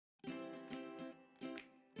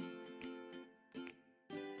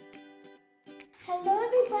Hello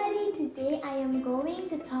everybody, today I am going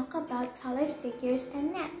to talk about solid figures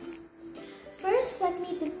and nets. First, let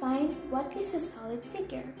me define what is a solid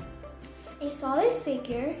figure. A solid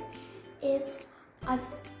figure is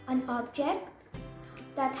an object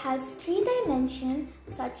that has three dimensions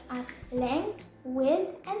such as length,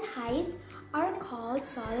 width, and height are called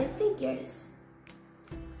solid figures.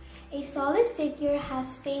 A solid figure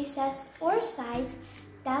has faces or sides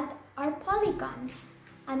that are polygons.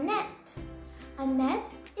 A net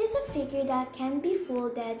is a figure that can be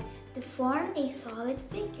folded to form a solid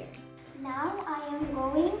figure. Now I am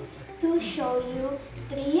going to show you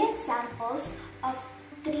three examples of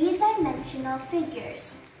three-dimensional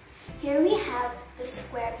figures. Here we have the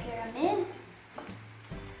square pyramid,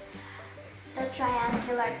 the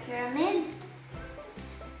triangular pyramid,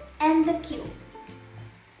 and the cube.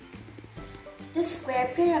 The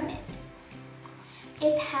square pyramid.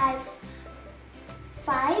 It has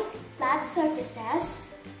 5 flat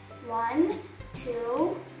surfaces, 1,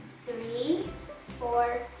 2, 3,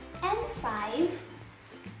 4, and 5.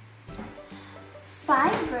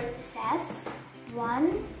 5 vertices,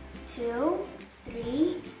 1, 2,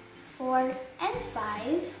 3, 4, and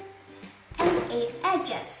 5. And 8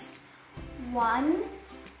 edges, 1,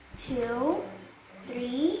 2,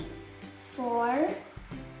 3, 4,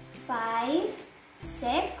 5,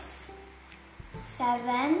 6,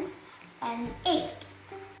 7, and 8.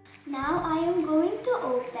 Now I am going to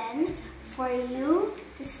open for you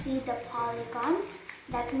to see the polygons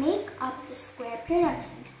that make up the square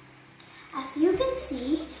pyramid. As you can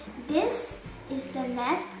see, this is the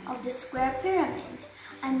net of the square pyramid.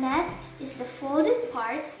 A net is the folded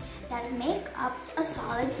parts that make up a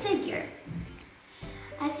solid figure.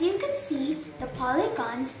 As you can see, the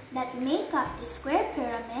polygons that make up the square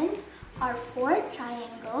pyramid are 4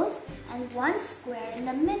 triangles and 1 square in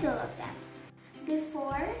the middle of them.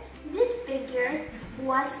 Before, this figure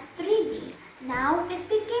was 3D. Now it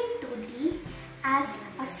became 2D as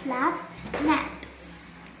a flat net.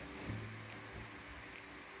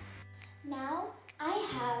 Now I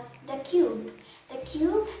have the cube. The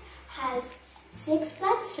cube has 6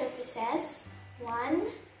 flat surfaces, 1,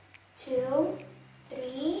 2,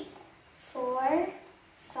 3, 4,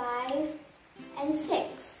 5, and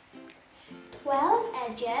 6. 12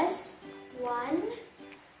 edges, 1,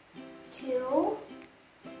 2,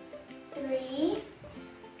 3,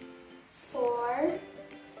 4,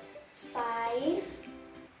 5,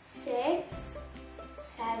 6,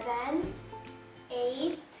 7,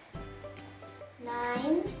 8,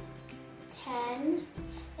 9, 10,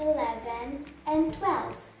 11, and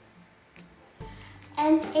 12.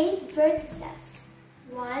 And 8 vertices,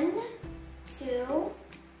 1, 2,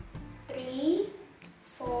 3,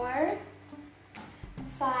 4,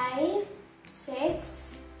 5,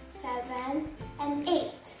 6, 7, and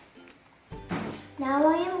 8. Now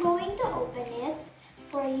I am going to open it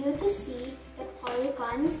for you to see the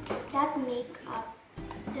polygons that make up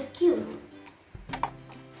the cube.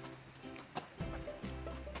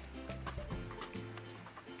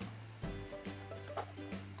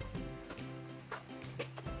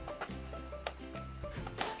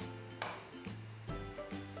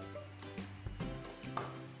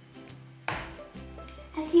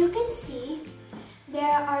 As you can see, there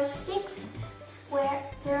are 6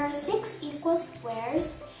 equal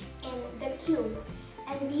squares in the cube,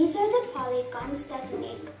 and these are the polygons that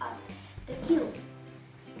make up the cube.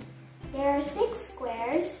 There are 6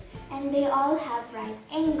 squares and they all have right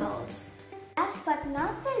angles. Last but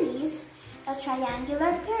not the least, a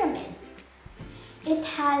triangular pyramid. It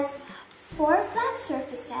has 4 flat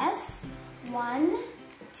surfaces, 1,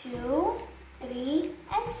 2, 3,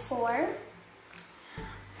 and 4.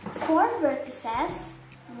 4 vertices,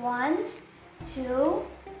 1, 2,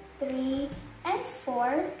 3, and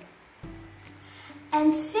 4,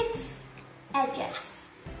 and 6 edges,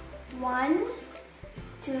 1,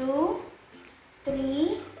 2,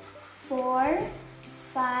 3, 4,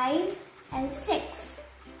 5, and 6.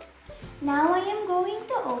 Now I am going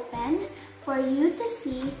to open for you to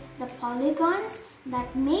see the polygons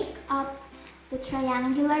that make up the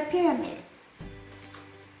triangular pyramid.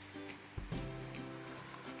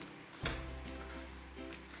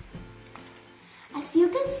 As you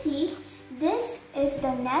can see, this is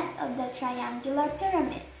the net of the triangular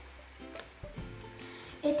pyramid.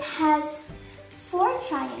 It has 4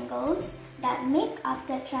 triangles that make up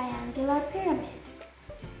the triangular pyramid.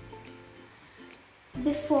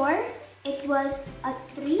 Before, it was a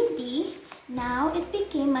 3D, now it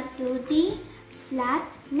became a 2D flat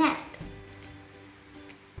net.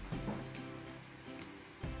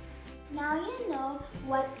 Now you know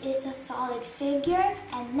what is a solid figure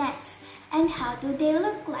and nets and how do they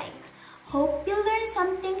look like. Hope you learned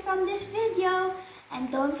something from this video, and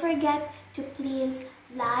don't forget to please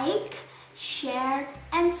like, share,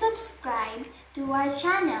 and subscribe to our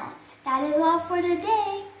channel. That is all for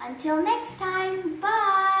today. Until next time,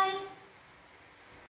 bye!